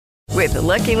With the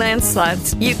Lucky Land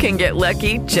Slots, you can get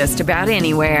lucky just about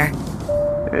anywhere.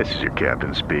 This is your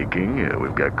captain speaking.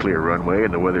 We've got clear runway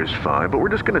and the weather's fine, but we're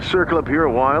just going to circle up here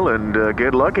a while and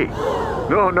get lucky.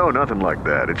 No, nothing like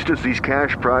that. It's just these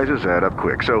cash prizes add up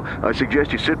quick. So I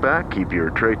suggest you sit back, keep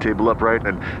your tray table upright,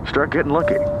 and start getting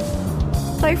lucky.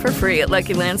 Play for free at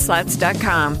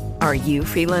LuckyLandSlots.com. Are you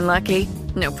feeling lucky?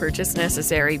 No purchase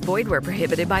necessary. Void where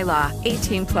prohibited by law.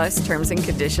 18 plus terms and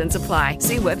conditions apply.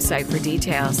 See website for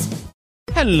details.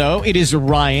 Hello, it is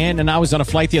Ryan, and I was on a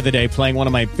flight the other day playing one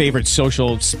of my favorite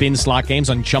social spin slot games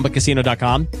on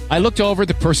ChumbaCasino.com. I looked over at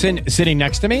the person sitting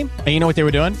next to me, and you know what they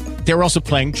were doing? They were also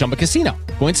playing Chumba Casino.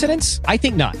 Coincidence? I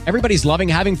think not. Everybody's loving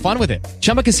having fun with it.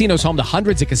 Chumba Casino is home to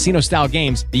hundreds of casino-style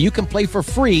games that you can play for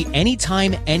free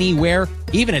anytime, anywhere,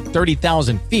 even at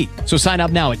 30,000 feet. So sign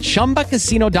up now at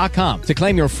ChumbaCasino.com to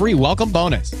claim your free welcome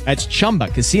bonus. That's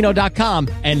ChumbaCasino.com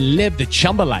and live the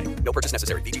Chumba life. No purchase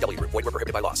necessary. VGW. Void where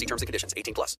prohibited by law. See terms and conditions.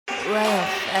 18 plus. Royal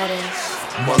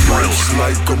fetish. My life's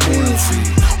like a movie.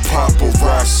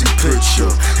 Paparazzi picture.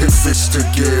 If it's to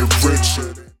get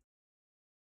richer.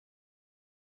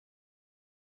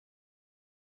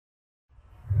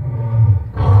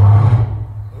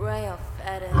 Royal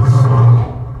fetish.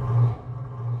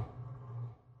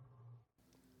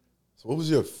 So what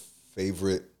was your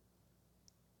favorite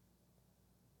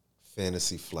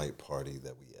fantasy flight party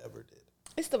that we ever did?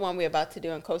 It's the one we're about to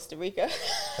do in Costa Rica.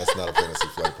 That's not a fantasy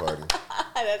flight party.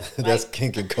 That's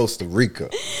kink in Costa Rica.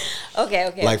 Okay.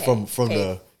 Like okay. from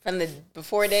the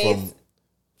before days.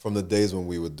 From the days when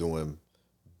we were doing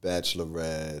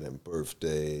bachelorette and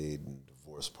birthday and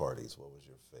divorce parties. What was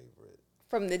your favorite?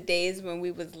 From the days when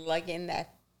we was lugging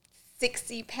that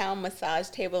 60-pound massage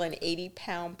table and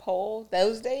 80-pound pole.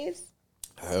 Those days.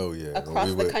 Hell yeah.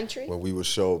 Across the country? When we would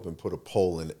show up and put a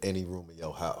pole in any room in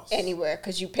your house. Anywhere,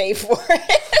 because you pay for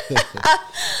it.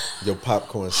 Your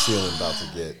popcorn ceiling about to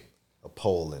get a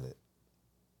pole in it.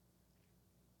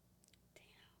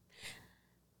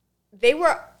 They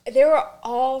were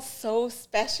all so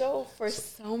special for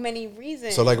so many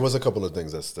reasons. So, what's a couple of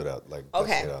things that stood out? That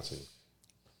Okay. stood out to you?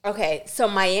 Okay, so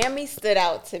Miami stood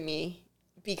out to me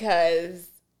because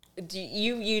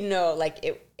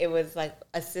it was like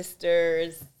a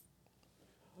sister's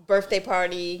birthday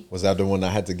party. Was that the one I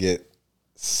had to get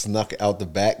snuck out the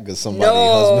back because somebody's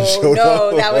husband showed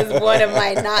up? No, that was one of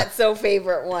my not so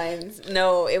favorite ones.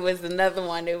 No, it was another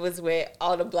one. It was with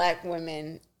all the black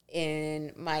women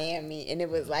in Miami, and it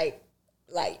was like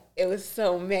it was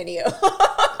so many of them.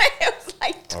 It was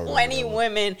like 20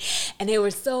 women, and they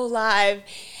were so live.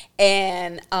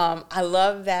 And I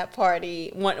love that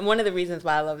party. One of the reasons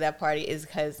why I love that party is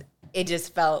because it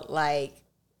just felt like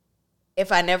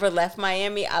if I never left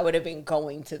Miami, I would have been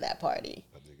going to that party.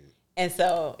 And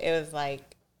so it was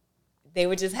like they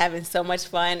were just having so much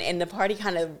fun, and the party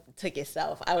kind of took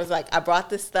itself. I was like, I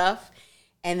brought the stuff,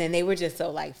 and then they were just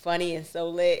so funny and so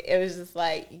lit. It was just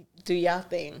like, do y'all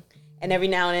thing. And every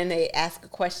now and then they ask a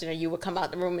question, or you would come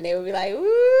out the room and they would be like,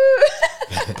 woo.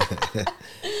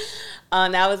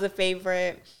 That was a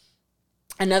favorite.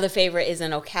 Another favorite is in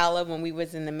Ocala when we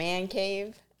was in the man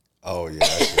cave. Oh, yeah.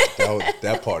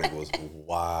 That party was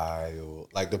wild.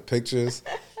 The pictures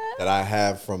that I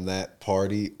have from that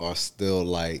party are still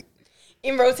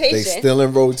in rotation. They still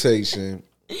in rotation.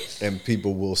 And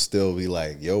people will still be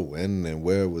like, yo, when and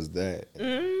where was that?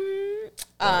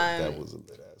 That was a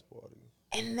lit-ass party.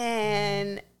 And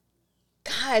then,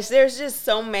 gosh, there's just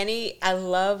so many. I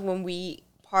love when we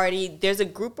party. There's a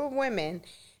group of women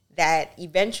that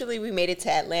eventually we made it to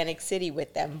Atlantic City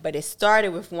with them, but it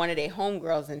started with one of their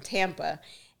homegirls in Tampa.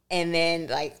 And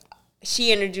then,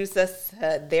 she introduced us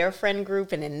to their friend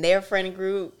group and then their friend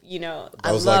group.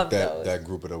 I love those. That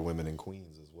group of the women in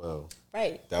Queens as well.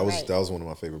 Right. That was one of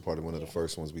my favorite parties, one of the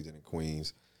first ones we did in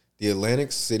Queens. The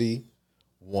Atlantic City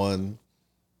one,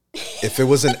 if it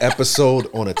was an episode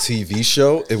on a TV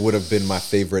show, it would have been my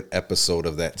favorite episode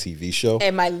of that TV show.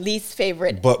 And my least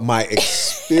favorite. But my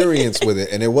experience with it,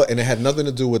 and it had nothing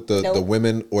to do with the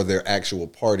women or their actual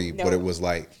party, but it was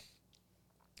I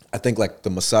think the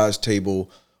massage table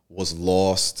was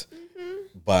lost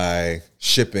by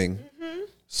shipping.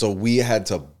 So we had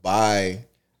to buy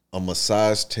a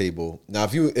massage table. Now,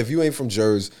 if you ain't from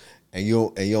Jersey and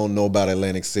you don't know about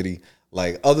Atlantic City,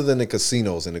 other than the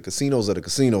casinos, and the casinos are the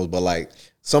casinos, but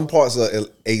some parts of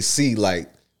AC, that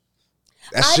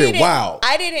shit wild.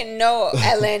 I didn't know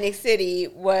Atlantic City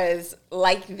was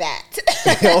like that.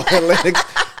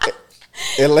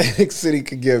 Atlantic City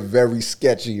could get very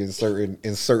sketchy in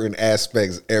certain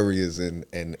aspects, areas, and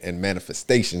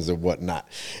manifestations and whatnot.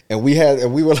 And we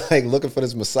were like looking for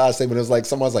this massage table. And it was like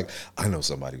someone's like, I know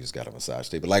somebody who's got a massage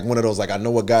table. Like one of those, like I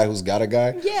know a guy who's got a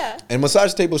guy. Yeah. And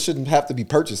massage tables shouldn't have to be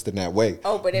purchased in that way.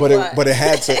 Oh, but it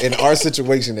had to. In our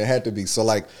situation, it had to be. So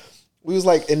like we was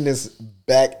like in this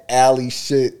back alley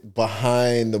shit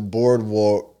behind the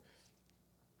boardwalk,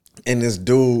 and this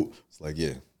dude was like,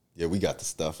 yeah, we got the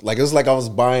stuff. Like it was like I was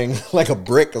buying like a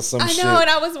brick or some shit. I know, and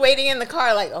I was waiting in the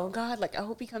car, like, oh God, like I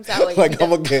hope he comes out. Like I'm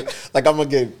gonna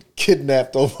get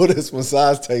kidnapped over this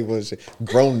massage table and shit,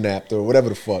 grown napped or whatever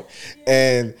the fuck.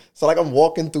 And so like I'm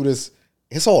walking through this.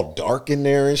 It's all dark in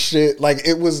there and shit. Like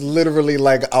it was literally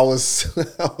like I was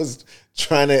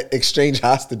trying to exchange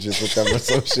hostages with them or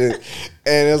some shit.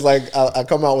 And it's like I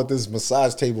come out with this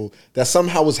massage table that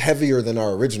somehow was heavier than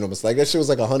our original. It's like that shit was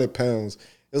like 100 pounds.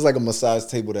 It was like a massage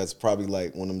table that's probably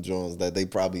like one of them joints that they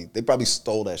probably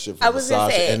stole that shit from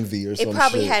Massage Envy or something. It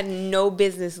probably had no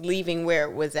business leaving where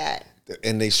it was at.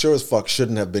 And they sure as fuck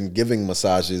shouldn't have been giving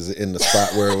massages in the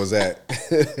spot where it was at.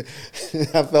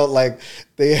 I felt like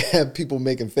they had people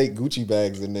making fake Gucci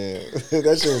bags in there.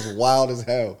 That shit was wild as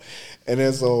hell. And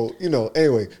then so,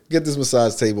 anyway, get this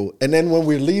massage table. And then when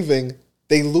we're leaving,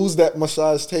 they lose that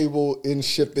massage table in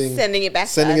shipping. Sending it back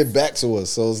to us.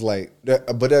 So it's like,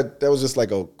 that was just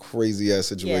like a crazy ass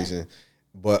situation. Yeah.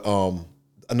 But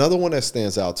another one that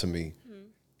stands out to me,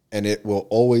 and it will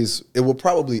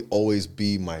probably always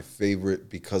be my favorite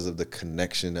because of the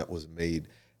connection that was made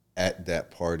at that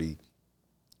party.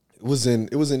 It was in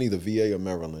either VA or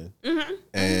Maryland. Mm-hmm.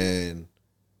 And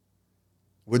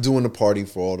we're doing the party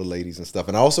for all the ladies and stuff.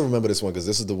 And I also remember this one because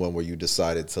this is the one where you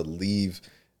decided to leave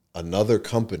another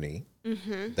company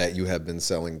that you have been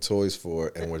selling toys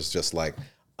for and was just like,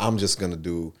 I'm just going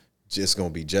to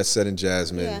be Jet Set and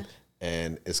Jasmine,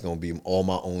 and it's going to be all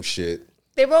my own shit.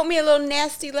 They wrote me a little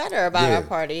nasty letter about our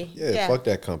party. Yeah, fuck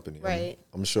that company. Right.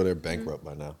 I'm sure they're bankrupt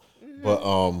by now.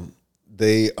 But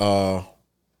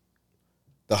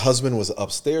the husband was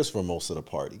upstairs for most of the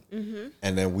party.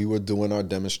 And then we were doing our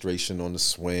demonstration on the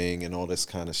swing and all this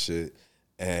kind of shit.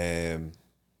 And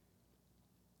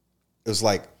it was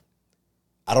like,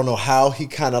 I don't know how he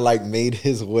kind of like made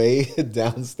his way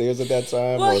downstairs at that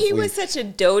time. Well, he was such a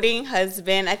doting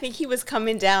husband. I think he was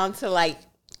coming down to like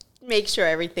make sure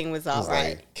everything was all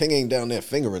right. Like, King ain't down there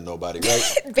fingering nobody,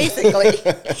 right? Basically.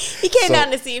 He came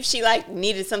down to see if she like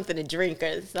needed something to drink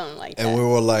or something like that. And we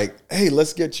were like, hey,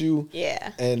 let's get you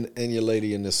and your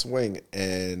lady in the swing.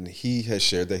 And he has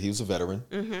shared that he was a veteran.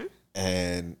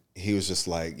 And he was just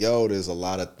like, yo, there's a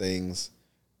lot of things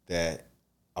that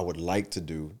I would like to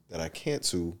do that I can't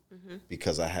do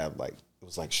because I have like, it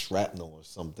was like shrapnel or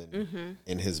something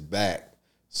in his back.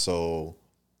 So,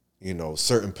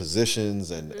 certain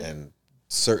positions and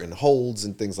certain holds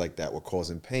and things like that were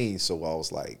causing pain. So I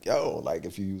was like, yo, like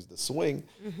if you use the swing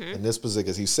in this position,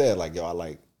 because he said like, yo, I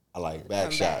like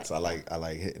back shots. I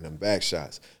like hitting them back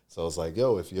shots. So I was like,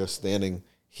 yo, if you're standing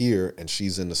here and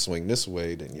she's in the swing this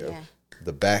way, then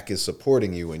the back is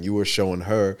supporting you, and you were showing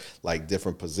her like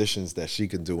different positions that she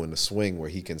can do in the swing where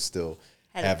he can still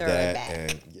have that.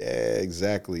 And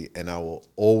exactly. And I will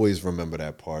always remember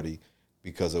that party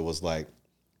because it was like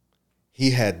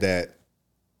he had that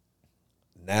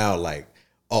now like,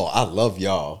 oh, I love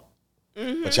y'all,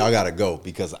 but y'all gotta go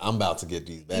because I'm about to get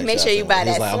these back. Make sure you buy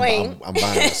that swing. I'm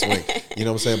buying that swing. You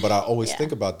know what I'm saying? But I always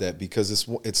think about that because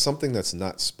it's something that's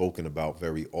not spoken about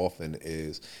very often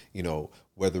is,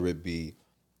 whether it be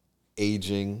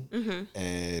aging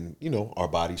and, our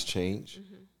bodies change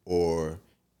or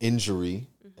injury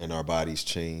and our bodies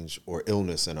change or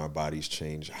illness and our bodies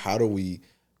change. How do we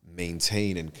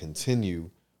maintain and continue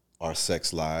our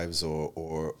sex lives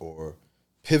or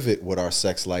pivot what our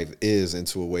sex life is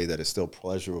into a way that is still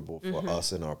pleasurable for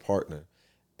us and our partner?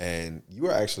 And you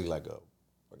are actually like an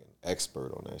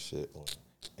expert on that shit, on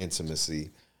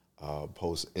intimacy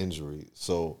post-injury.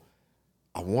 So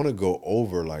I want to go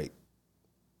over like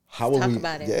how will we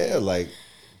like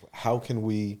how can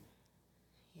we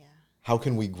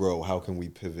grow, how can we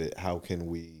pivot, how can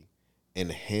we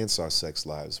enhance our sex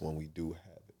lives when we do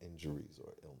have injuries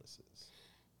or illnesses?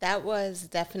 That was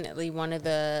definitely one of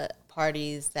the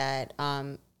parties that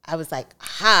I was like,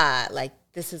 like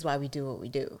this is why we do what we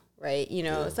do, right?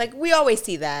 It's like we always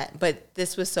see that, but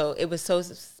it was so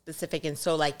specific and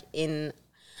so like in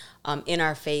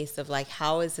our face of like,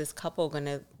 how is this couple going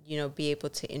to, be able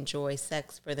to enjoy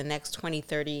sex for the next 20,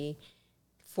 30,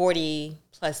 40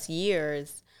 plus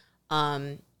years?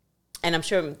 And I'm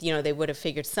sure, they would have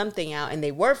figured something out, and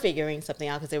they were figuring something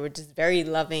out because they were just very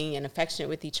loving and affectionate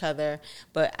with each other.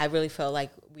 But I really felt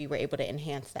like we were able to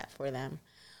enhance that for them.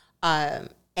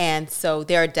 And so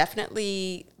there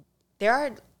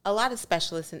are a lot of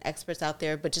specialists and experts out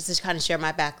there, but just to kind of share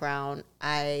my background,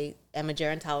 I am a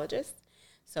gerontologist.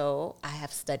 So I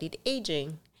have studied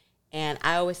aging. And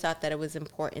I always thought that it was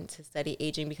important to study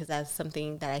aging because that's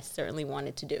something that I certainly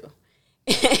wanted to do.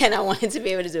 And I wanted to be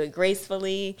able to do it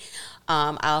gracefully.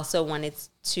 I also wanted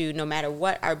to, no matter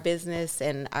what our business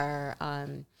and our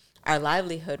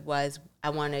livelihood was, I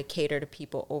want to cater to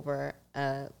people over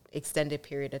an extended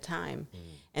period of time.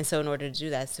 And so in order to do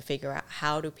that is to figure out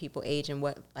how do people age and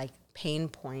what like pain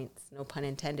points, no pun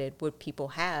intended, would people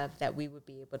have that we would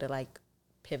be able to like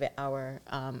pivot our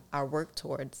work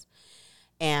towards.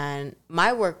 And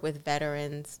my work with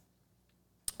veterans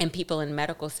and people in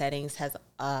medical settings has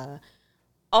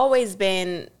always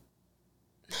been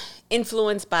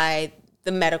influenced by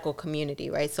the medical community,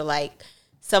 right? So like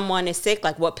someone is sick,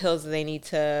 like what pills do they need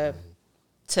to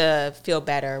feel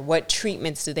better? What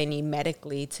treatments do they need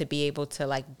medically to be able to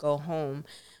like go home?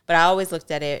 But I always looked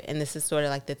at it, and this is sort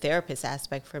of like the therapist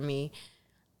aspect for me,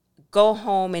 go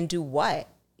home and do what?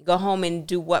 Go home and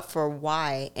do what for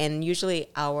why? And usually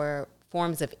our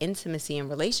forms of intimacy and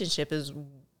relationship is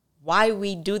why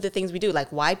we do the things we do. Like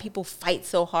why people fight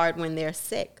so hard when they're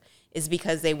sick is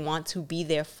because they want to be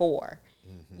there for,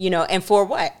 and for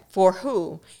what? For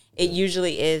who? It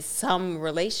usually is some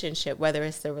relationship, whether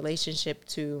it's the relationship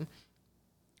to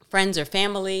friends or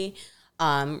family,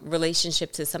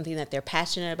 relationship to something that they're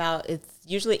passionate about. It's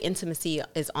usually intimacy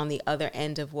is on the other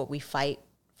end of what we fight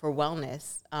for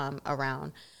wellness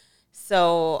around.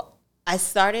 So I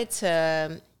started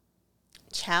to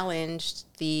challenge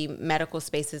the medical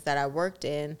spaces that I worked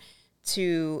in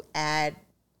to add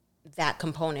that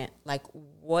component. Like,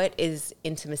 what is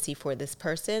intimacy for this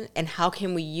person, and how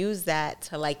can we use that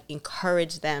to like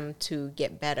encourage them to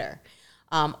get better?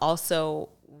 Also,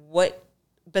 what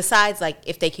besides like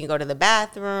if they can go to the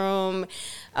bathroom,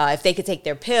 if they could take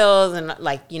their pills and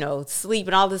like sleep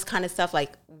and all this kind of stuff.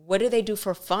 Like, what do they do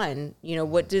for fun?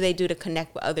 What do they do to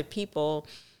connect with other people?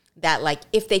 That like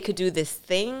if they could do this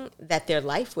thing, that their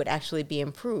life would actually be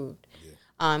improved.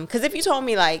 Because if you told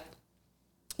me like,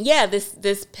 yeah,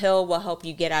 this pill will help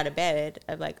you get out of bed,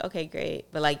 I'm like, okay, great.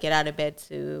 But like get out of bed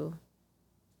to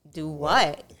do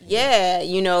what? Yeah.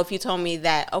 If you told me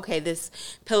that, okay, this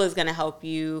pill is going to help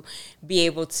you be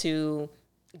able to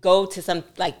go to some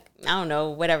like, I don't know,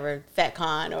 whatever,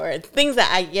 FetCon or things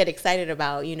that I get excited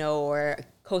about, or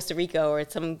Costa Rica or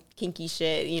some kinky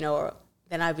shit, or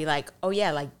then I'd be like, oh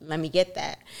yeah, like let me get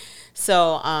that.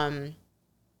 So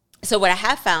so what I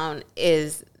have found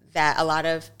is that a lot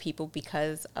of people,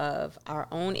 because of our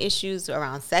own issues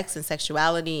around sex and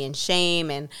sexuality and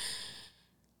shame, and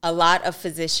a lot of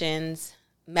physicians,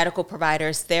 medical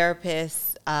providers,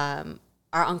 therapists are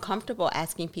uncomfortable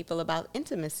asking people about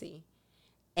intimacy.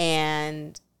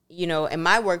 And, in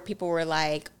my work, people were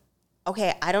like,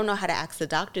 okay, I don't know how to ask the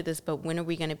doctor this, but when are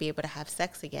we going to be able to have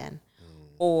sex again?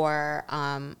 Or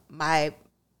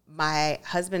my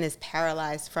husband is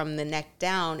paralyzed from the neck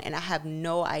down, and I have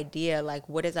no idea, like,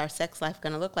 what is our sex life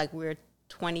going to look like? We're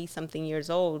 20-something years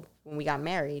old when we got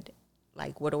married.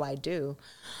 Like, what do I do?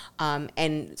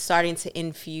 And starting to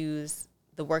infuse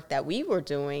the work that we were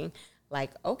doing,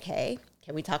 like, okay,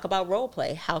 can we talk about role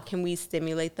play? How can we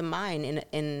stimulate the mind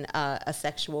in a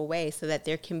sexual way so that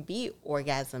there can be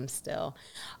orgasm still?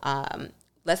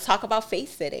 Let's talk about face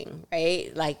sitting,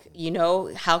 right? Like,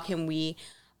 how can we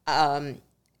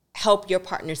help your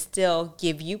partner still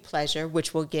give you pleasure,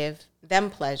 which will give them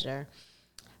pleasure?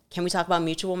 Can we talk about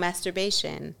mutual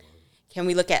masturbation? Can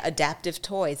we look at adaptive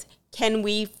toys? Can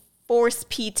we force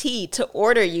PT to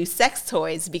order you sex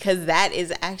toys? Because that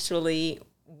is actually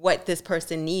what this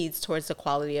person needs towards the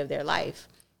quality of their life.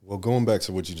 Well, going back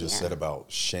to what you just said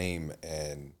about shame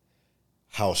and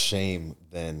how shame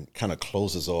then kind of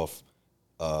closes off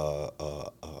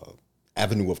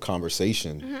avenue of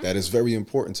conversation that is very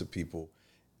important to people,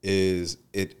 is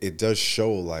it does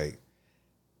show like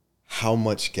how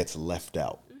much gets left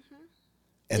out.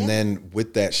 And then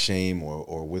with that shame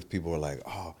or with people who are like,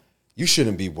 oh, you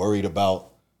shouldn't be worried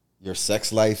about your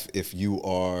sex life if you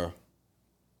are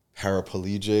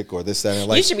paraplegic or this, that, and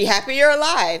like. You should be happy you're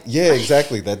alive. Yeah,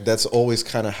 exactly. That's always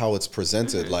kind of how it's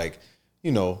presented. Like,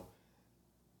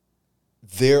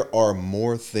 there are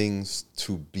more things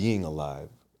to being alive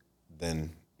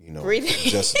than, breathing.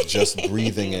 just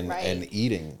breathing and, right. and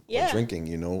eating or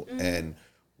drinking, and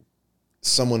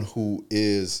someone who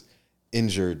is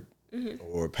injured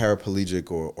or paraplegic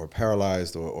or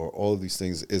paralyzed or all of these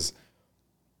things is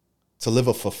to live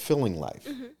a fulfilling life.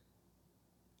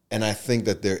 And I think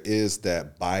that there is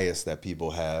that bias that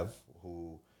people have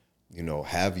who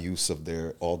have use of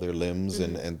all their limbs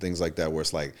and things like that, where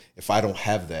it's like, if I don't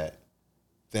have that,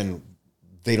 then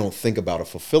they don't think about a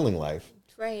fulfilling life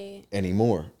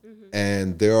anymore.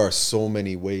 And there are so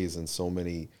many ways and so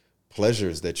many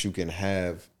pleasures that you can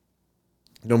have,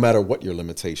 no matter what your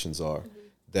limitations are,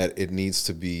 that it needs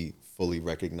to be fully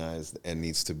recognized and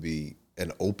needs to be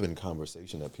an open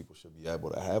conversation that people should be able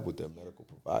to have with their medical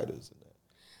providers. And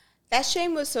that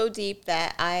shame was so deep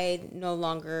that I no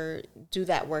longer do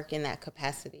that work in that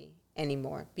capacity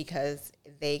anymore, because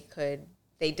they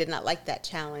did not like that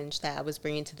challenge that I was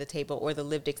bringing to the table, or the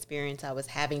lived experience I was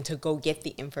having to go get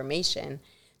the information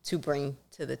to bring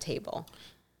to the table.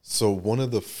 So one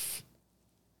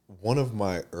of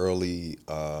my early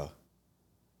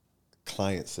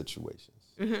client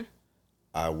situations,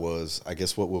 I was, I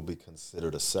guess, what will be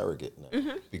considered a surrogate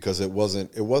now, because it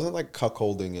wasn't like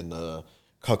cuckolding in the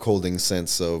cuckolding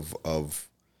sense of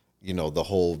the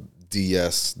whole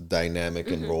DS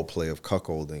dynamic and role play of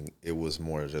cuckolding. It was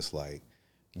more just like,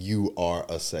 you are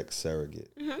a sex surrogate,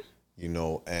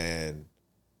 and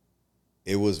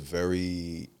it was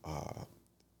very,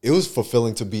 it was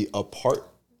fulfilling to be a part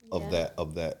of that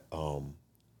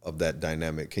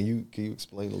dynamic. Can you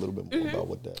explain a little bit more about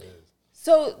what that is?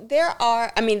 So there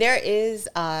is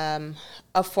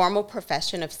a formal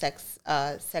profession of sex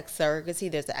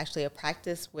surrogacy. There's actually a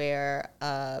practice where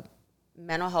a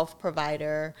mental health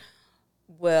provider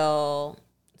will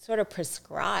sort of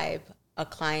prescribe a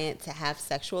client to have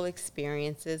sexual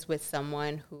experiences with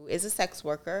someone who is a sex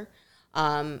worker,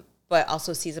 but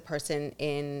also sees a person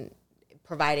in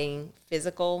providing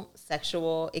physical,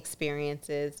 sexual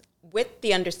experiences with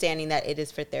the understanding that it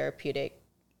is for therapeutic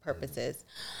purposes.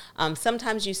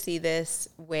 Sometimes you see this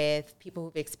with people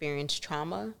who've experienced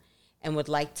trauma and would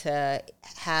like to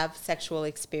have sexual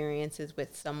experiences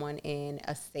with someone in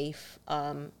a safe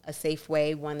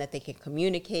way, one that they can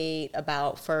communicate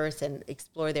about first and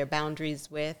explore their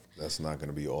boundaries with. That's not going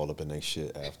to be all up in their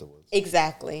shit afterwards.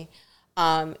 Exactly.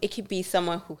 It could be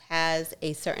someone who has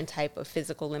a certain type of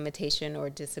physical limitation or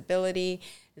disability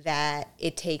that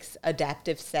it takes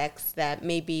adaptive sex that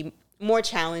may be more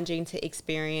challenging to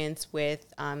experience with,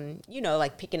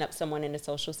 like picking up someone in a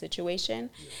social situation.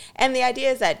 Yeah. And the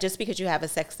idea is that just because you have a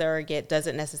sex surrogate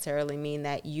doesn't necessarily mean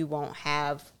that you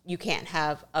can't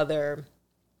have other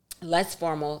less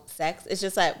formal sex. It's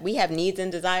just that we have needs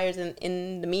and desires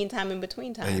in the meantime, in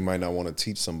between time. And you might not want to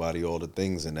teach somebody all the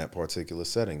things in that particular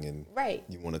setting. And right.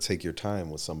 You want to take your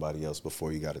time with somebody else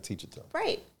before you got to teach it to them.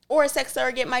 Right. Or a sex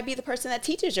surrogate might be the person that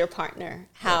teaches your partner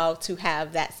how to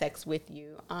have that sex with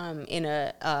you in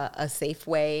a safe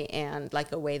way and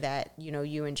like a way that,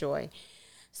 you enjoy.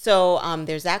 So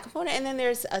there's that component. And then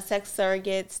there's sex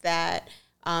surrogates that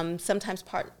sometimes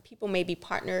people may be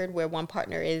partnered where one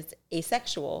partner is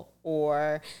asexual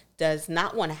or does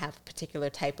not want to have a particular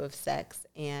type of sex.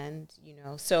 And,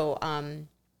 so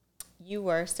you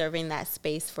were serving that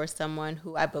space for someone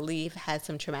who I believe had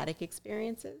some traumatic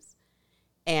experiences.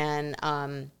 And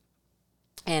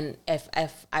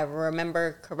if I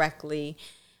remember correctly,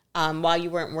 while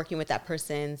you weren't working with that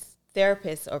person's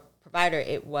therapist or provider,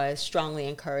 it was strongly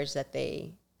encouraged that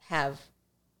they have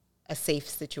a safe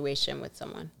situation with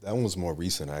someone. That one was more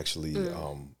recent, actually.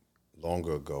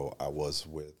 Longer ago, I was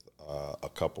with a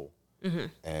couple,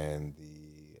 and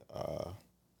the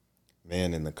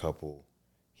man in the couple,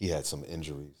 he had some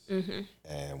injuries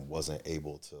and wasn't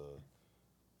able to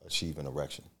achieve an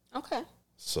erection. Okay.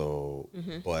 So,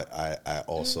 but I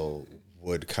also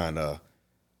would kind of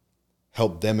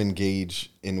help them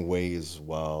engage in ways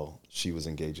while she was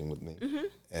engaging with me.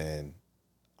 And,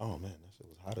 oh man, that shit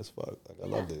was hot as fuck. Like, I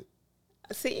loved it.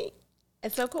 See,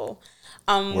 it's so cool.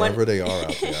 Wherever they are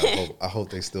out there, I hope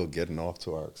they still getting off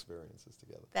to our experiences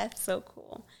together. That's so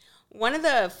cool. One of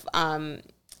the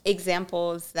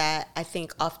examples that I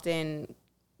think often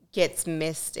gets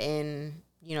missed in,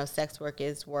 sex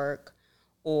work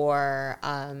or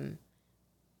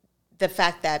the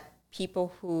fact that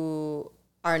people who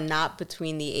are not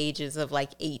between the ages of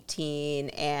like 18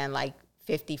 and like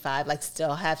 55, like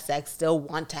still have sex, still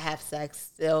want to have sex,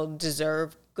 still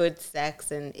deserve good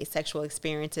sex and sexual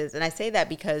experiences. And I say that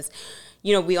because,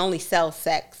 we only sell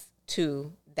sex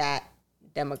to that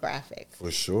demographic. For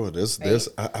sure. There's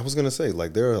I was going to say,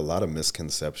 like, there are a lot of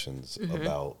misconceptions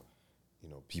about,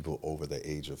 people over the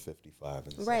age of 55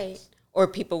 and right. sex. Or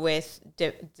people with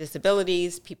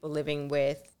disabilities, people living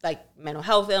with like mental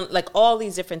health, like all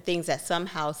these different things that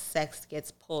somehow sex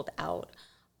gets pulled out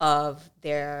of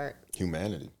their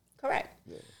humanity. Correct.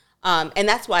 Yeah. And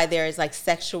that's why there is like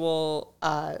sex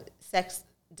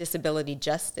disability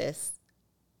justice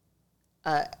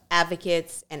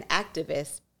advocates and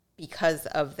activists, because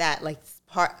of that. Like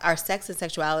our sex and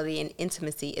sexuality and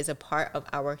intimacy is a part of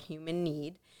our human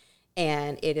need,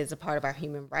 and it is a part of our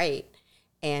human right.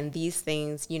 And these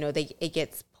things, you know, it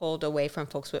gets pulled away from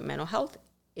folks with mental health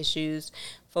issues,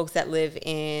 folks that live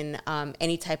in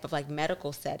any type of like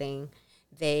medical setting.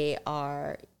 They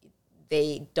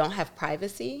don't have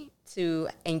privacy to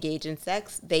engage in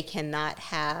sex. They cannot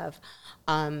have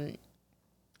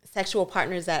sexual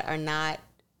partners that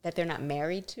they're not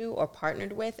married to or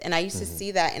partnered with. And I used to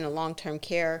see that in a long-term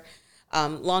care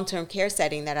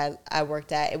setting that I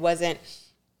worked at.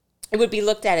 It would be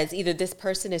looked at as either this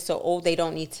person is so old they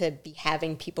don't need to be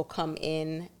having people come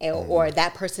in, or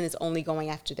that person is only going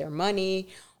after their money,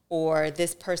 or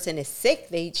this person is sick,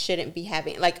 they shouldn't be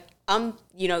having, like,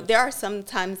 you know, there are some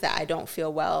times that I don't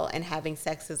feel well and having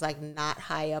sex is like not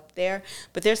high up there,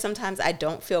 but there's sometimes I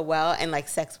don't feel well and like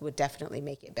sex would definitely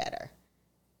make it better.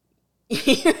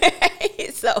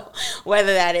 So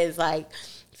whether that is like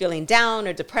feeling down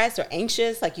or depressed or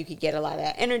anxious, like you could get a lot of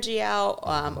that energy out,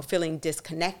 or feeling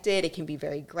disconnected, it can be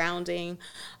very grounding.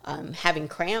 Having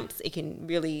cramps, it can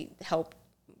really help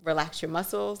relax your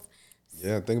muscles.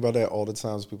 Yeah, think about that all the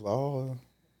times. People are, oh,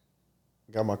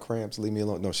 I got my cramps, leave me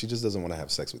alone. No, she just doesn't want to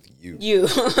have sex with you.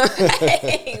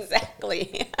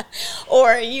 Exactly.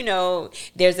 Or, you know,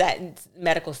 there's that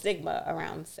medical stigma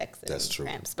around sex and That's true.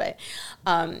 Cramps. But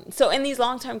so in these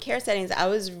long-term care settings, I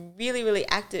was really, really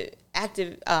active.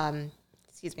 I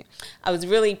was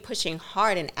really pushing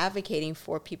hard and advocating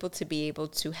for people to be able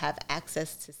to have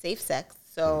access to safe sex.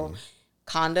 So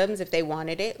condoms, if they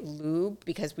wanted it, lube,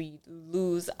 because we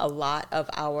lose a lot of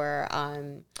our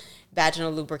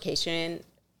vaginal lubrication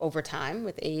over time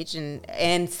with age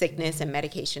and sickness and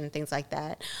medication and things like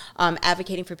that.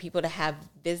 Advocating for people to have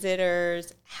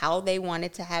visitors, how they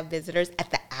wanted to have visitors,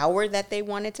 at the hour that they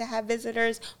wanted to have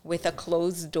visitors, with a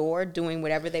closed door, doing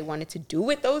whatever they wanted to do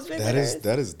with those visitors.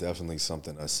 That is definitely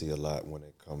something I see a lot when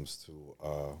it comes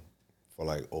to for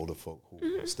like older folk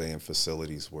who stay in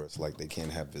facilities where it's like they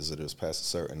can't have visitors past a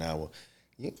certain hour.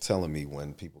 You ain't telling me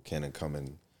when people can't come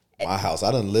in my house.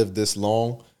 I done lived this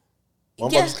long. My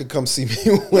mothers could come see me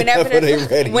whenever they're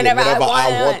ready, whenever I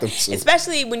want them to.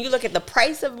 Especially when you look at the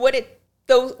price of what it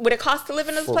costs to live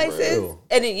in those places. Real.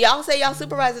 And then y'all say y'all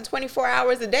supervising 24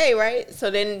 hours a day, right?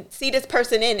 So then see this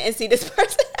person in and see this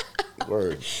person out.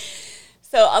 Word.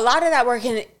 So a lot of that work,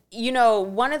 and you know,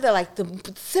 one of the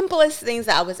simplest things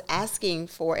that I was asking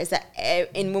for is that,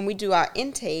 and when we do our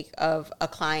intake of a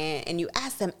client and you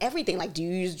ask them everything, like, do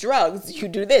you use drugs? Do you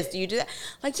do this? Do you do that?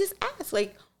 Like, just ask,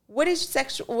 like, what is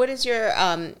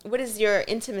your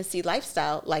intimacy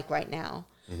lifestyle like right now?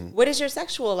 What is your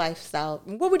sexual lifestyle?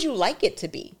 What would you like it to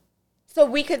be? So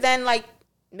we could then like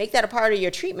make that a part of your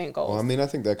treatment goals. Well, I mean, I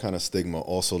think that kind of stigma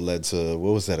also led to,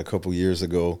 what was that, a couple years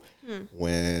ago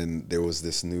when there was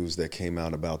this news that came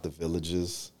out about the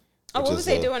villages. Oh, what was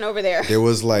they doing over there? There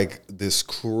was like this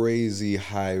crazy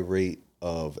high rate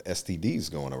of STDs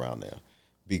going around there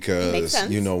because,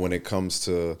 you know, when it comes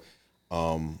to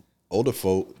older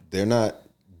folk, they're not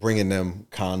bringing them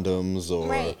condoms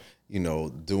or, you know,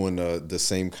 doing the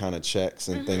same kind of checks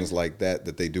and things like that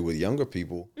they do with younger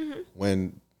people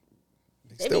when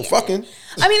they still fucking.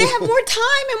 I mean, they have more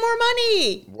time and more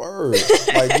money. Word.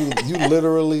 Like you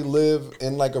literally live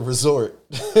in like a resort.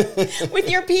 With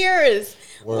your peers.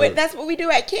 That's what we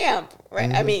do at camp,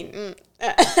 right? I mean,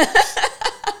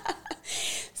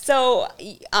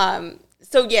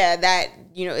 So yeah, that,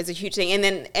 you know, is a huge thing.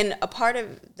 And a part of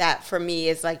that for me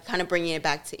is like kind of bringing it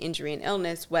back to injury and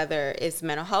illness, whether it's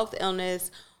mental health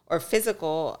illness or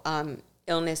physical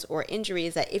illness or injury,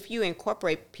 is that if you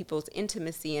incorporate people's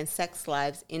intimacy and sex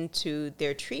lives into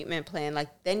their treatment plan, like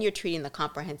then you're treating the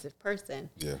comprehensive person.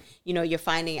 Yeah. You know, you're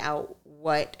finding out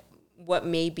what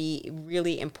may be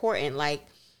really important. Like,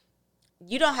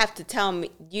 you don't have to tell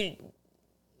me,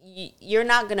 you're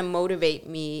not going to motivate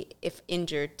me if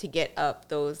injured to get up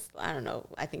those, I don't know,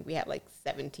 I think we have like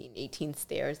 17, 18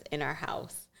 stairs in our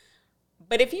house.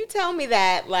 But if you tell me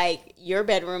that like your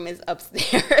bedroom is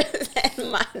upstairs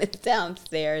and mine is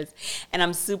downstairs and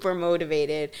I'm super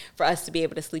motivated for us to be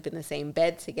able to sleep in the same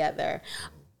bed together,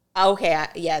 okay,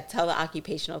 tell the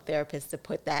occupational therapist to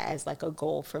put that as like a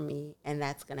goal for me, and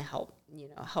that's going to help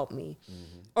me.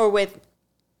 Or with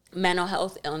mental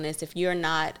health illness, if you're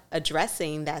not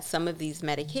addressing that some of these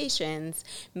medications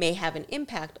may have an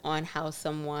impact on how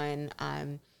someone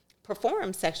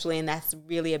performs sexually, and that's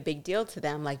really a big deal to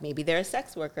them. Like maybe they're a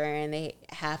sex worker and they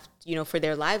have, for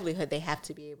their livelihood, they have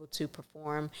to be able to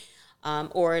perform,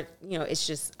 or, it's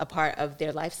just a part of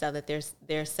their lifestyle that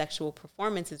their sexual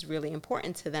performance is really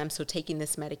important to them. So taking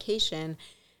this medication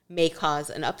may cause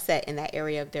an upset in that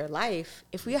area of their life,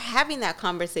 if we are having that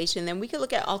conversation, then we can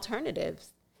look at alternatives.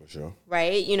 For sure.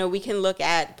 Right? You know, we can look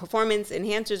at performance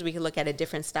enhancers. We can look at a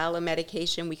different style of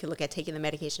medication. We can look at taking the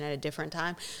medication at a different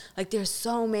time. Like, there's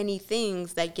so many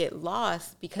things that get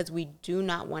lost because we do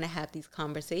not want to have these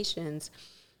conversations.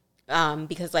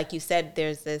 Because like you said,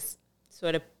 there's this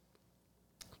sort of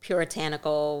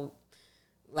puritanical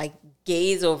like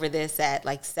gaze over this at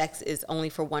like sex is only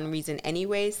for one reason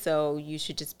anyway, so you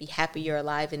should just be happy you're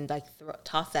alive and like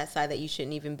toss that side that you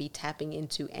shouldn't even be tapping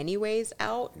into anyways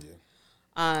out.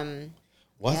 Well,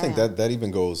 I think that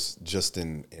even goes just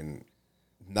in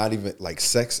not even like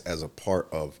sex as a part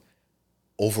of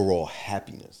overall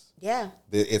happiness. Yeah.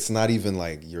 It's not even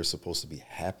like you're supposed to be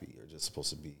happy. You're just supposed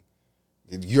to be,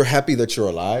 you're happy that you're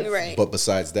alive. Right. But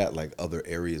besides that, like other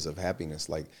areas of happiness,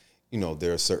 like, you know,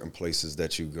 there are certain places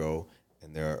that you go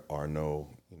and there are no,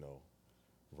 you know,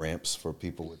 ramps for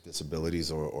people with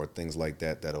disabilities or things like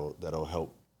that that'll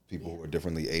help people who are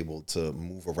differently able to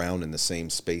move around in the same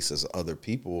space as other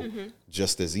people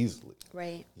just as easily.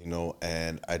 Right. You know,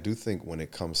 and I do think when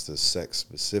it comes to sex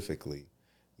specifically,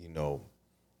 you know,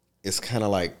 it's kind of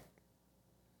like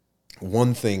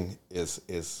one thing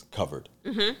is covered,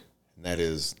 and that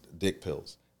is dick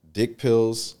pills. Dick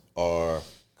pills are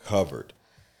covered.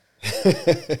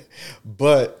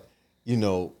 But, you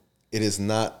know, it is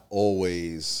not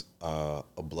always a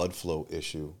blood flow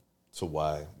issue to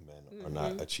why men are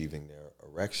not achieving their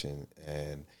erection.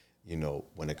 And, you know,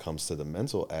 when it comes to the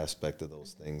mental aspect of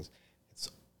those things, it's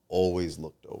always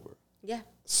looked over. Yeah.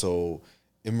 So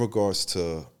in regards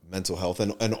to mental health,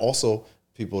 and also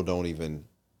people don't even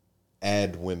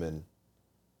add women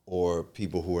or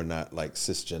people who are not like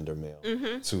cisgender male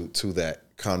to that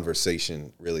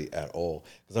conversation really at all.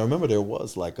 Because I remember there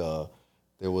was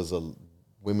a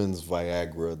women's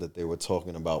Viagra that they were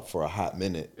talking about for a hot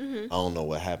minute. I don't know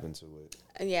what happened to it.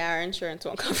 Yeah, our insurance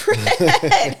won't cover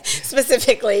it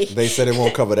specifically. They said it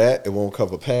won't cover that. It won't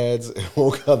cover pads. It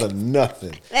won't cover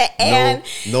nothing. And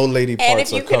no lady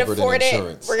parts are covered in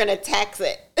insurance. We're gonna tax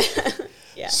it.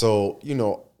 Yeah. So, you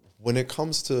know, when it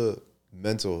comes to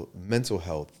mental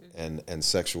health and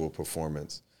sexual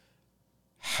performance,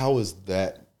 how is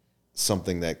that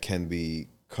something that can be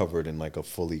covered in like a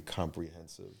fully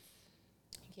comprehensive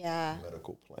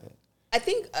medical plan? I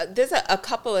think there's a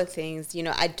couple of things. You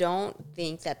know, I don't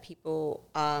think that people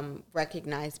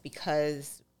recognize,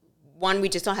 because one, we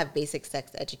just don't have basic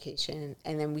sex education,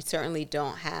 and then we certainly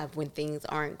don't have, when things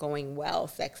aren't going well,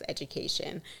 sex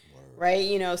education, right?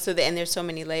 You know, so and there's so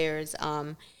many layers.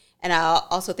 And I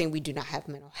also think we do not have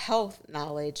mental health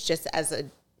knowledge, just as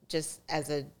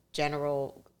a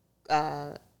general,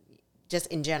 just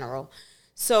in general.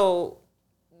 So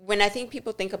when I think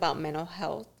people think about mental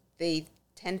health, they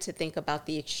tend to think about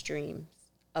the extremes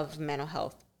of mental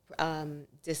health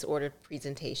disordered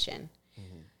presentation.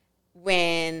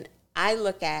 When I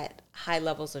look at high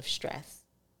levels of stress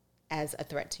as a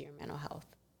threat to your mental health,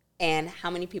 and how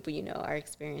many people you know are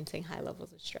experiencing high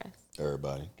levels of stress?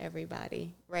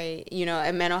 Everybody, right? You know,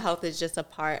 and mental health is just a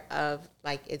part of,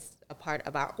 like, it's a part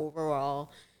of our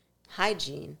overall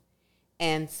hygiene.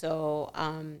 And so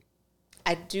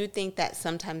I do think that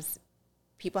sometimes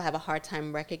people have a hard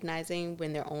time recognizing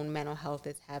when their own mental health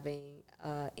is having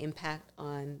impact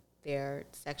on their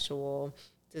sexual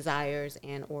desires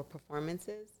and or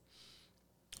performances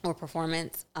or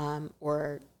performance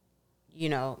or, you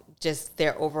know, just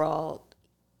their overall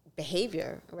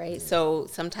behavior, right? So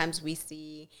sometimes we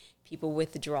see people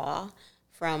withdraw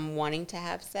from wanting to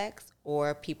have sex,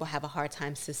 or people have a hard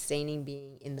time sustaining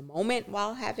being in the moment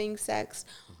while having sex,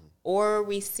 or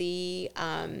we see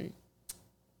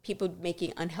people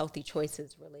making unhealthy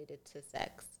choices related to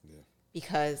sex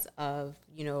because of,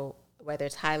 you know, whether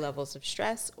it's high levels of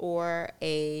stress or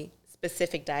a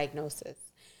specific diagnosis.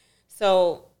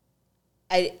 So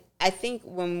I think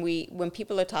when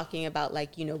people are talking about,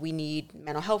 like, you know, we need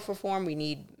mental health reform, we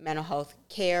need mental health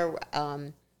care,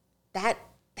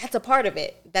 that's a part of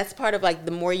it. That's part of, like,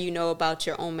 the more you know about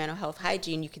your own mental health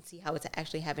hygiene, you can see how it's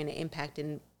actually having an impact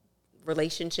in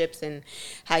relationships and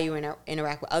how you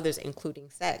interact with others, including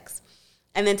sex.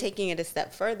 And then taking it a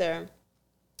step further,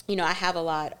 you know, I have a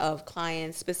lot of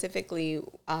clients, specifically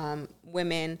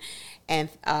women and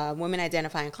women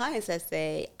identifying clients that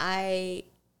say, I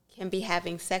can be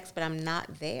having sex, but I'm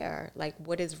not there. Like,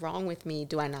 what is wrong with me?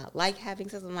 Do I not like having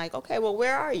sex? I'm like, okay, well,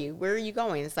 where are you? Where are you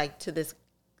going? It's like to this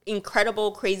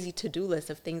incredible, crazy to-do list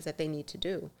of things that they need to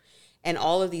do. And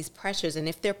all of these pressures, and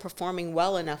if they're performing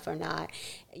well enough or not,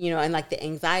 you know, and like the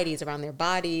anxieties around their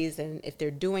bodies, and if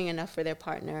they're doing enough for their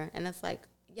partner. And it's like,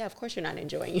 yeah, of course you're not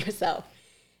enjoying yourself.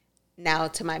 Now,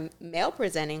 to my male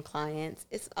presenting clients,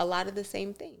 it's a lot of the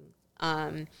same things.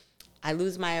 I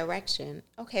lose my erection.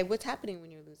 Okay, what's happening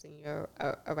when you're losing your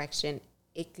erection?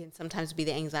 It can sometimes be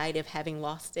the anxiety of having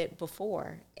lost it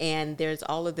before. And there's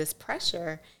all of this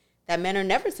pressure that men are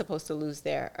never supposed to lose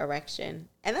their erection.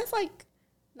 And that's like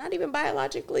not even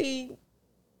biologically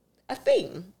a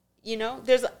thing. You know,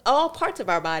 there's all parts of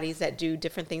our bodies that do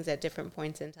different things at different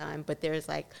points in time. But there's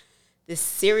like this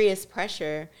serious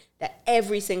pressure that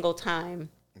every single time.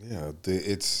 Yeah,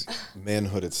 it's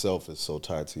manhood itself is so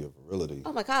tied to your virility.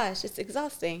 Oh my gosh, it's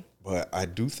exhausting. But I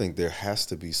do think there has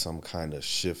to be some kind of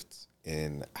shift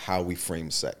in how we frame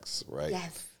sex, right?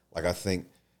 Yes. Like, I think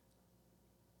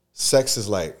sex is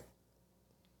like,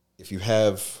 if you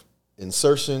have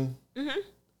insertion,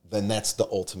 then that's the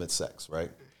ultimate sex, right?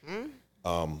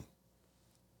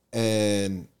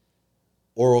 And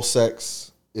oral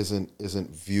sex isn't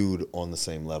viewed on the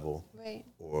same level, Right.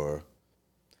 or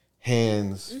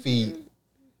hands, feet,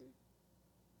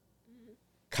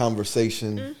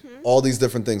 conversation, all these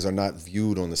different things are not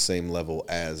viewed on the same level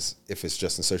as if it's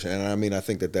just insertion. And I mean, I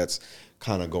think that that's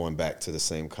kind of going back to the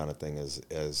same kind of thing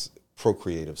as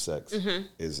procreative sex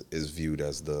is viewed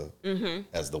as the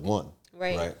one,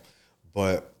 right?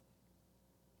 But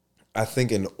I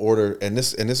think in order, and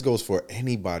this goes for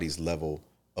anybody's level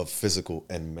of physical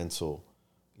and mental,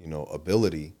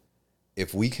 ability.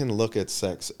 If we can look at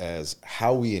sex as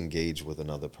how we engage with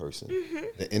another person,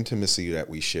 the intimacy that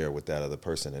we share with that other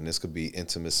person, and this could be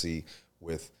intimacy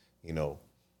with,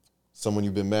 someone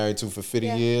you've been married to for 50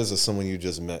 years or someone you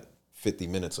just met 50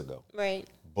 minutes ago. Right.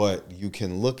 But you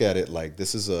can look at it like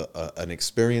this is an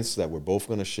experience that we're both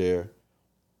going to share,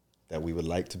 that we would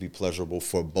like to be pleasurable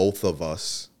for both of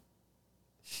us.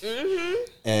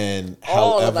 And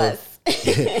all of us.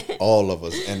 all of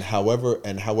us, and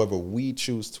however we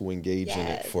choose to engage in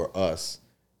it for us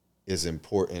is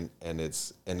important, and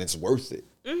it's worth it.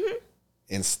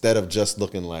 Instead of just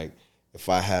looking like, if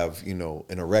I have an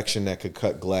erection that could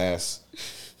cut glass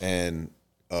and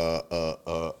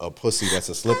a pussy that's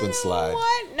a slip and slide.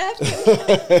 What?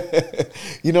 Nothing.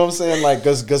 You know what I'm saying? Like,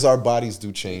 because our bodies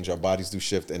do change, our bodies do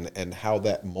shift, and how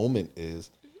that moment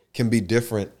can be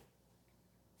different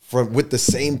with the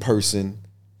same person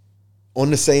on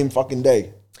the same fucking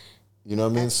day. You know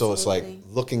what I mean? So it's like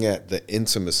looking at the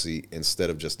intimacy instead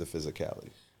of just the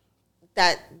physicality.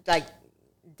 That, like,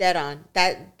 dead on.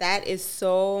 That is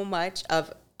so much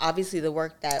of obviously the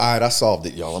work that. All right, I solved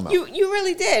it, y'all. I'm out. You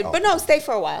really did, but no, stay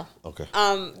for a while. Okay.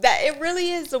 That it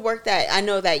really is the work that I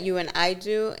know that you and I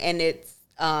do, and it's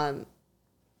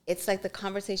like the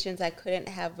conversations I couldn't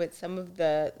have with some of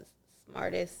the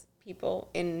smartest people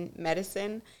in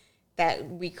medicine, that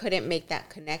we couldn't make that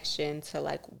connection to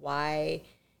like why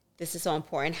this is so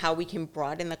important, how we can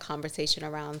broaden the conversation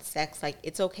around sex. Like,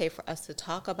 it's okay for us to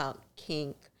talk about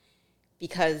kink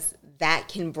because that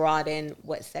can broaden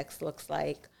what sex looks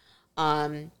like.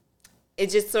 It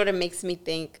just sort of makes me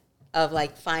think of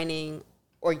like finding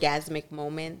orgasmic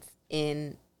moments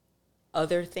in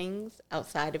other things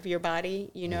outside of your body,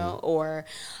 or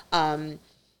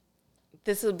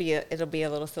it'll be a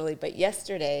little silly, but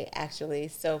yesterday, actually,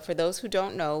 so for those who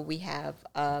don't know, we have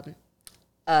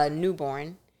a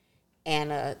newborn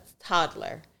and a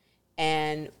toddler,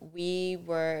 and we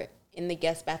were in the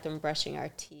guest bathroom brushing our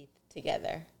teeth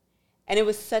together, and it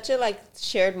was such a like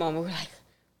shared moment.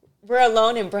 We're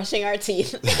alone and brushing our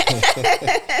teeth.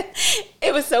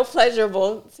 It was so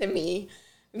pleasurable to me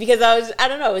because I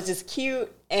don't know, it was just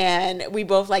cute, and we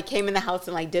both like came in the house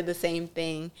and like did the same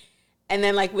thing. And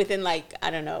then, like, within, like, I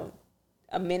don't know,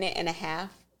 a minute and a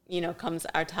half, comes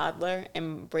our toddler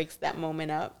and breaks that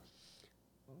moment up.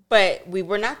 But we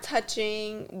were not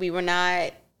touching. We were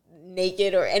not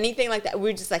naked or anything like that.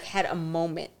 We just, like, had a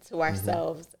moment to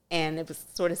ourselves. And it was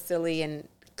sort of silly and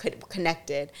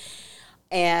connected.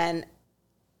 And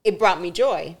it brought me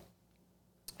joy.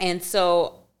 And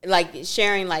so, like,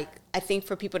 sharing, like, I think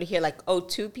for people to hear, like,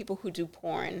 two people who do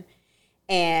porn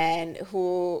and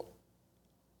who...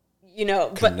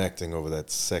 connecting over that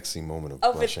sexy moment of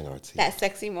brushing our teeth. That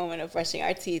sexy moment of brushing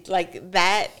our teeth. Like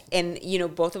that, and,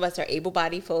 both of us are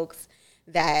able-bodied folks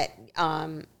that,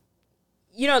 don't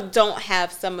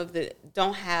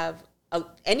have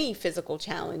any physical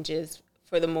challenges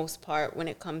for the most part when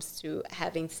it comes to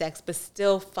having sex, but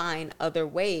still find other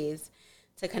ways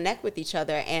to connect with each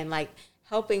other, and like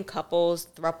helping couples,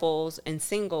 thruples, and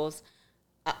singles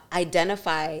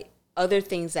identify other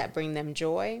things that bring them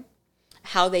joy,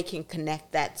 how they can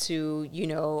connect that to,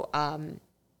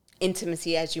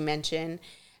 intimacy, as you mentioned,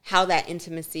 how that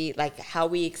intimacy, like how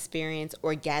we experience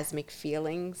orgasmic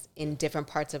feelings in different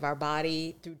parts of our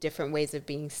body through different ways of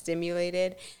being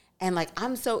stimulated, And like,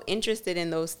 I'm so interested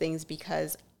in those things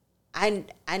because I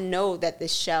know that the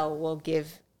shell will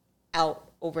give out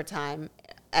over time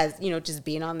as, you know, just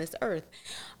being on this earth.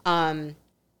 And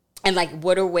like,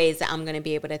 what are ways that I'm going to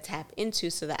be able to tap into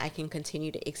so that I can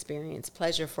continue to experience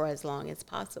pleasure for as long as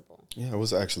possible? Yeah, I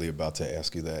was actually about to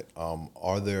ask you that.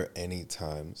 Are there any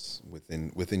times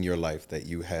within your life that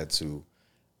you had to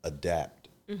adapt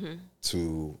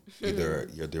to either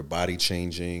your body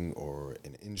changing or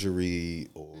an injury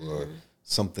or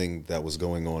something that was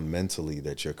going on mentally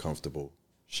that you're comfortable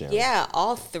sharing? Yeah,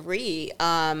 all three.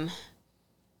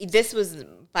 This was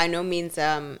by no means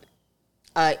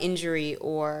injury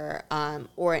or an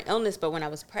illness, but when I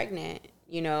was pregnant,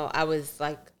 you know, I was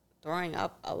like throwing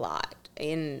up a lot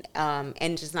and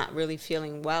just not really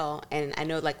feeling well. And I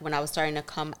know like when I was starting to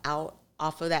come out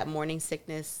off of that morning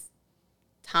sickness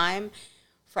time,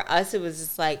 for us it was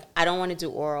just like, I don't want to do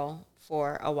oral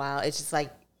for a while. It's just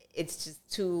like, it's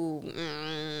just too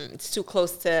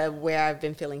close to where I've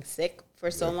been feeling sick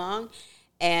for so long,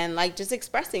 and like just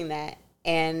expressing that.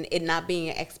 And it not being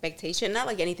an expectation, not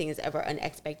like anything is ever an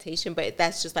expectation, but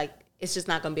that's just like, it's just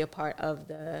not going to be a part of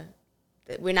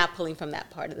we're not pulling from that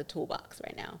part of the toolbox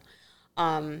right now.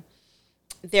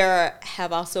 There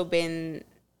have also been,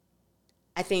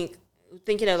 I think,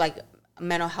 thinking of like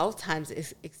mental health times,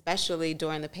 especially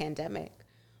during the pandemic,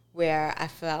 where I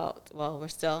felt, well,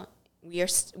 we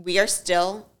are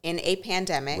still in a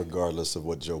pandemic. Regardless of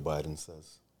what Joe Biden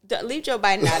says. Leave Joe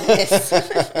Biden out of this.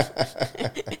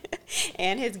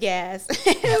 And his gas.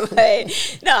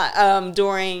 But no,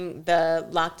 during the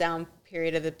lockdown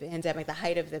period of the pandemic, the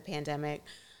height of the pandemic,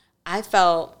 I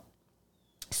felt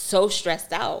so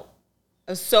stressed out.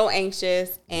 I was so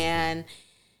anxious, and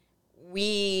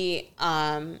we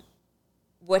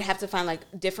would have to find like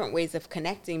different ways of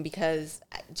connecting because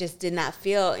I just did not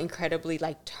feel incredibly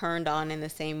like turned on in the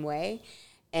same way.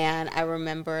 And I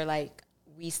remember like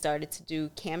we started to do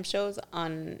cam shows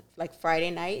on like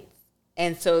Friday nights.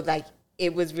 And so like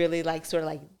it was really like sort of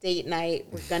like date night.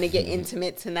 We're going to get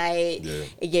intimate tonight. Yeah.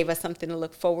 It gave us something to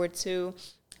look forward to.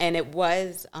 And it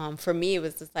was, for me, it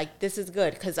was just like, this is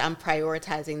good because I'm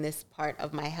prioritizing this part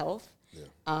of my health.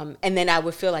 Yeah. And then I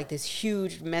would feel like this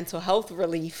huge mental health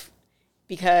relief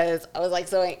because I was like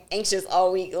so anxious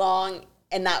all week long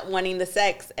and not wanting the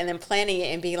sex and then planning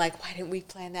it and being like, why didn't we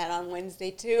plan that on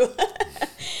Wednesday too?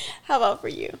 How about for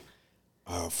you?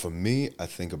 For me, I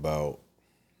think about,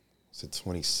 was it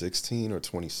 2016 or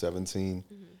 2017?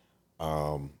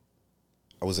 Mm-hmm.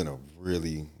 I was in a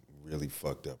really, really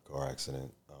fucked up car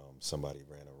accident. Somebody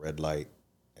ran a red light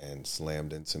and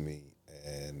slammed into me,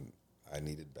 and I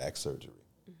needed back surgery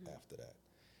after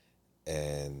that.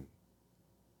 And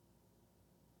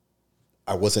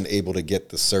I wasn't able to get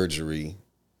the surgery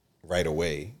right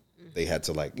away. They had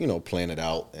to like, plan it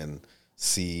out and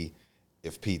see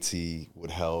if PT would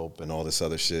help and all this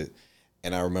other shit.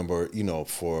 And I remember,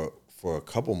 for a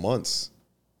couple months,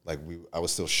 like I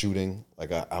was still shooting.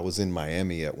 Like I was in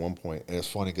Miami at one point, and it's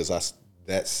funny because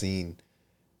that scene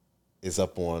is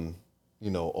up on,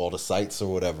 all the sites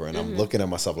or whatever, and I'm looking at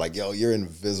myself like, yo, you're in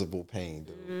visible pain,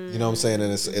 dude. You know what I'm saying?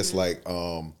 And it's like,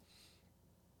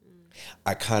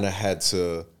 I kind of had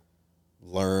to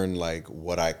learn like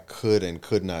what I could and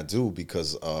could not do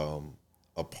because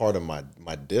a part of my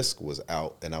disc was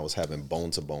out, and I was having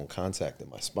bone-to-bone contact in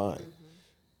my spine.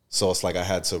 So it's like I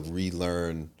had to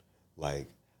relearn, like,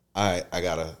 I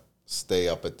gotta stay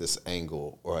up at this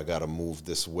angle, or I gotta move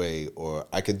this way, or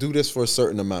I could do this for a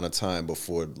certain amount of time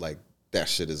before like that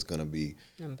shit is gonna be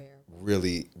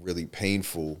really, really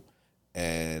painful.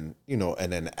 And,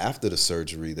 and then after the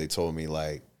surgery, they told me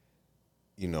like,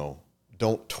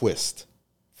 don't twist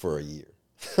for a year.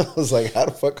 I was like, how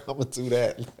the fuck I'm gonna do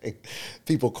that? Like,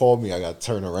 people called me, I got to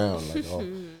turn around. Like, oh.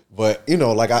 But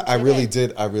like I really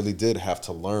did have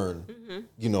to learn,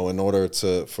 in order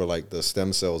for like the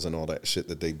stem cells and all that shit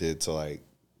that they did to like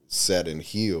set and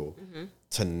heal,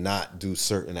 to not do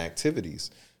certain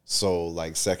activities. So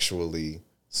like sexually,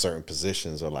 certain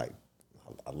positions are like,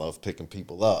 I love picking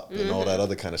people up and all that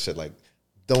other kind of shit. Like,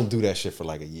 don't do that shit for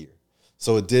like a year.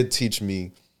 So it did teach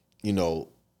me,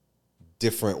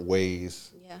 different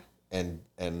ways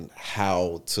and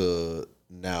how to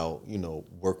now,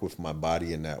 work with my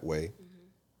body in that way.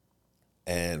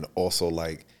 And also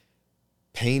like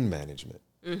pain management.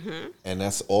 And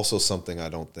that's also something I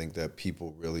don't think that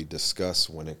people really discuss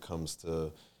when it comes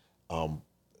to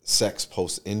sex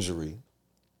post-injury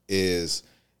is,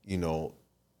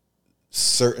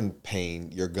 certain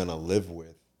pain you're going to live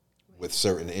with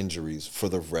certain injuries for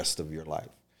the rest of your life.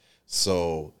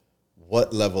 So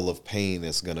what level of pain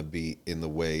is going to be in the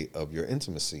way of your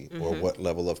intimacy, or what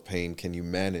level of pain can you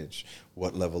manage?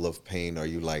 What level of pain are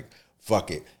you like,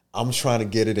 fuck it, I'm trying to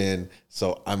get it in,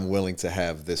 so I'm willing to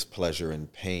have this pleasure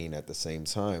and pain at the same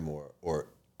time, or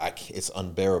it's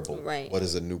unbearable. Right. What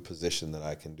is a new position that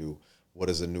I can do? What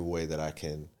is a new way that I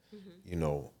can,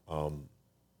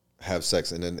 have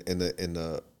sex? And then in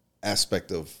the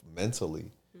aspect of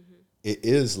mentally, it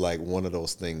is like one of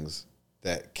those things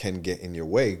that can get in your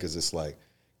way, because it's like,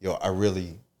 yo, I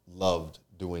really loved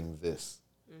doing this.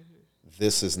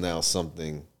 This is now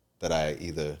something that I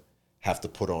either have to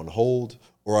put on hold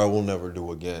or I will never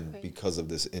do again because of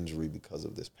this injury, because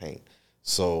of this pain.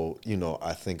 So,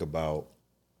 I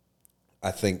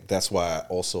think that's why I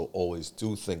also always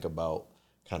do think about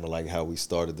kind of like how we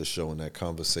started the show in that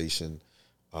conversation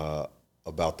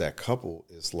about that couple.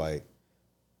 Is like,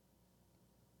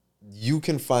 you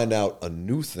can find out a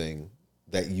new thing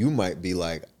that you might be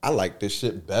like, I like this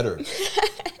shit better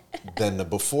than the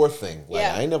before thing. Like,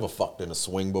 I ain't never fucked in a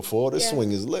swing before. This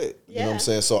swing is lit. You know what I'm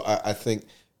saying? So I think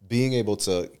being able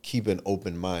to keep an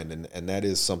open mind, and that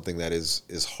is something that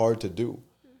is hard to do,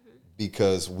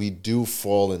 because we do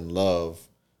fall in love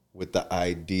with the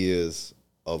ideas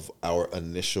of our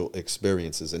initial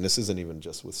experiences. And this isn't even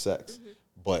just with sex,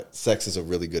 but sex is a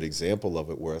really good example of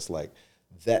it, where it's like,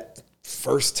 that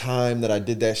first time that I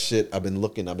did that shit, I've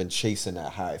been chasing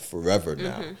that high forever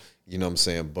now. You know what I'm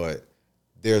saying? But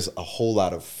there's a whole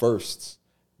lot of firsts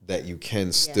that you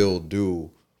can still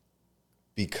do,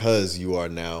 because you are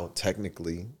now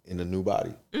technically in a new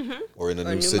body or in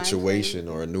a new situation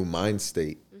or a new mind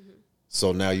state.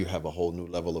 So now you have a whole new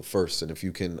level of firsts. And if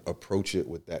you can approach it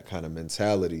with that kind of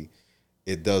mentality,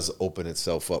 it does open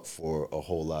itself up for a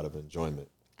whole lot of enjoyment.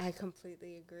 I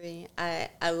completely agree.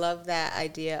 I love that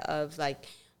idea of, like,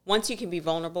 once you can be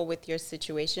vulnerable with your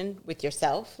situation, with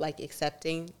yourself, like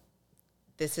accepting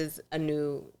this is a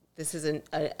new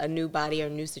body or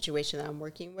new situation that I'm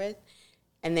working with,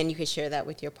 and then you can share that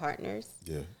with your partners.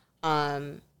 Yeah.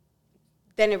 Then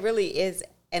it really is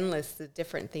endless, the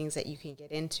different things that you can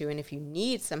get into. And if you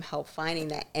need some help finding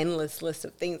that endless list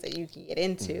of things that you can get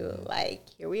into, like,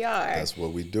 here we are. That's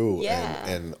what we do. Yeah.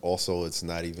 And also, it's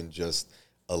not even just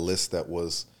a list that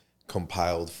was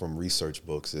compiled from research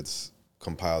books. It's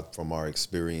compiled from our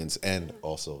experience and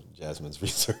also Jasmine's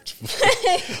research.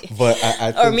 But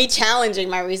I think, or me challenging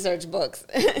my research books.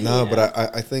 No, but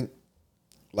I think,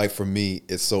 like, for me,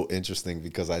 it's so interesting,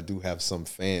 because I do have some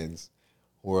fans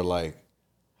who are like,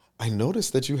 I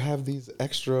noticed that you have these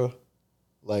extra,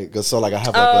 like, so like I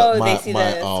have like they see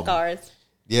the scars.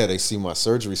 Yeah, they see my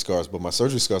surgery scars, but my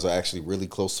surgery scars are actually really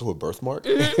close to a birthmark.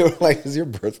 Like, is your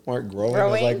birthmark growing? I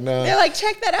was like, no. They're like,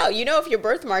 check that out. If your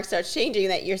birthmark starts changing,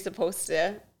 that you're supposed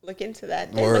to look into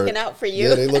that. They're looking out for you.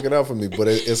 Yeah, they're looking out for me. But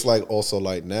it's like, also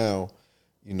like now,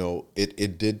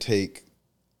 it did take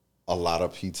a lot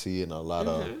of PT and a lot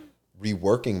of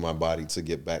reworking my body to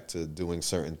get back to doing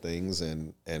certain things.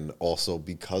 And also,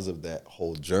 because of that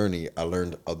whole journey, I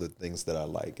learned other things that I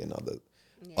like, and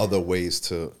other ways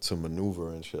to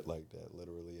maneuver and shit like that,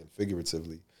 literally and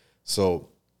figuratively. So,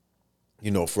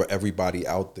 for everybody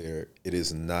out there, it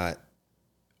is not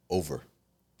over.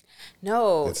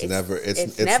 No, it's never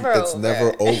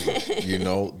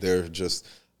over. There are just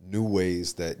new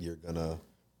ways that you're gonna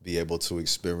be able to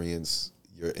experience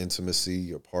your intimacy,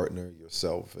 your partner,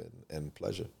 yourself, and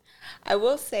pleasure. I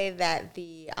will say that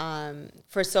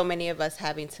for so many of us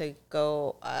having to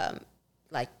go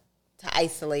to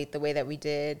isolate the way that we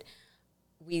did,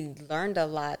 we learned a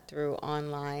lot through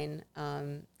online.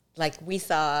 Like, we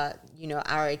saw,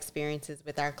 our experiences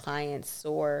with our clients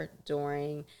soar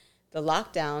during the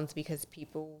lockdowns, because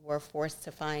people were forced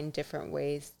to find different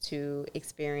ways to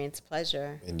experience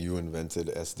pleasure. And you invented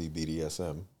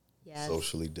SDBDSM, yes.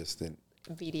 Socially distant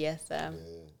BDSM.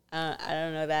 Yeah. I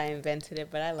don't know that I invented it,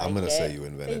 but I like it. I'm going to say you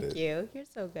invented it. Thank you. You're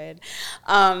so good.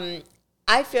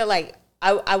 I feel like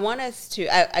I want us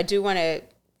to, I do want to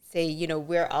say,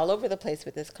 we're all over the place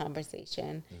with this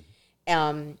conversation.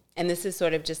 And this is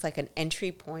sort of just like an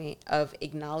entry point of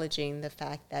acknowledging the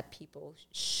fact that people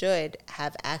should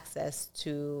have access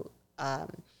to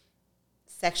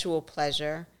sexual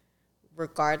pleasure,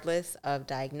 regardless of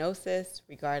diagnosis,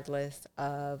 regardless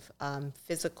of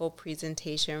physical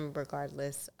presentation,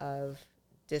 regardless of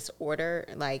disorder.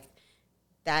 Like,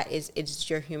 it's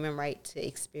your human right to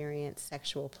experience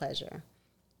sexual pleasure.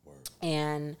 Word.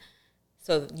 And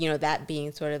so, that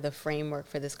being sort of the framework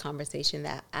for this conversation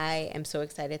that I am so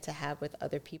excited to have with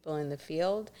other people in the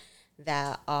field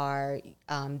that are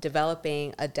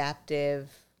developing adaptive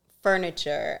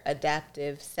furniture,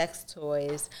 adaptive sex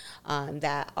toys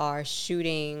that are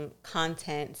shooting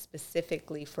content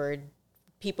specifically for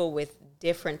people with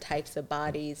different types of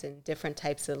bodies and different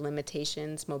types of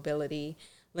limitations, mobility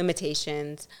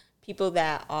limitations, people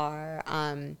that are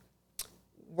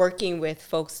working with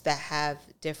folks that have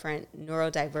different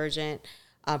neurodivergent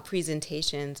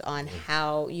presentations on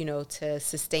how, to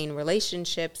sustain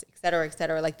relationships, et cetera, et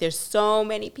cetera. Like, there's so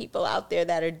many people out there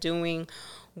that are doing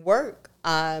work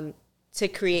to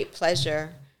create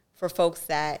pleasure for folks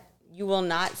that you will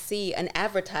not see an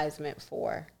advertisement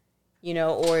for,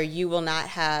 or you will not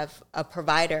have a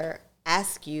provider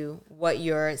ask you what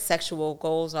your sexual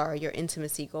goals are, your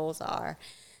intimacy goals are.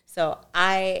 So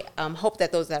I hope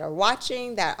that those that are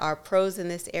watching, that are pros in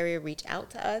this area, reach out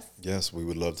to us. Yes, we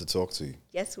would love to talk to you.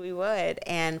 Yes, we would.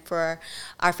 And for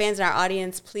our fans and our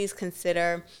audience, please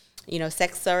consider,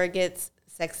 sex surrogates,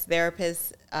 sex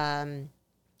therapists,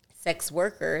 sex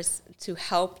workers to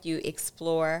help you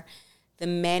explore the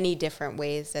many different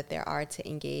ways that there are to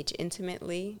engage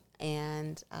intimately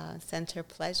and center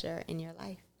pleasure in your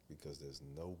life. Because there's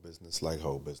no business like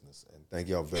whole business. And thank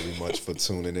y'all very much for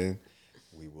tuning in.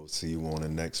 We will see you on the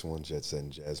next one. Jet Set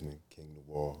and Jasmine, King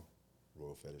Noir,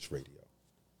 Royal Fetish Radio.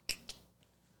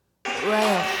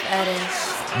 Royal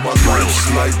Fetish. My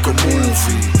life's like a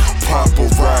movie,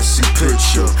 paparazzi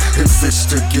picture. If it's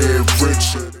to get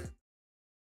richer.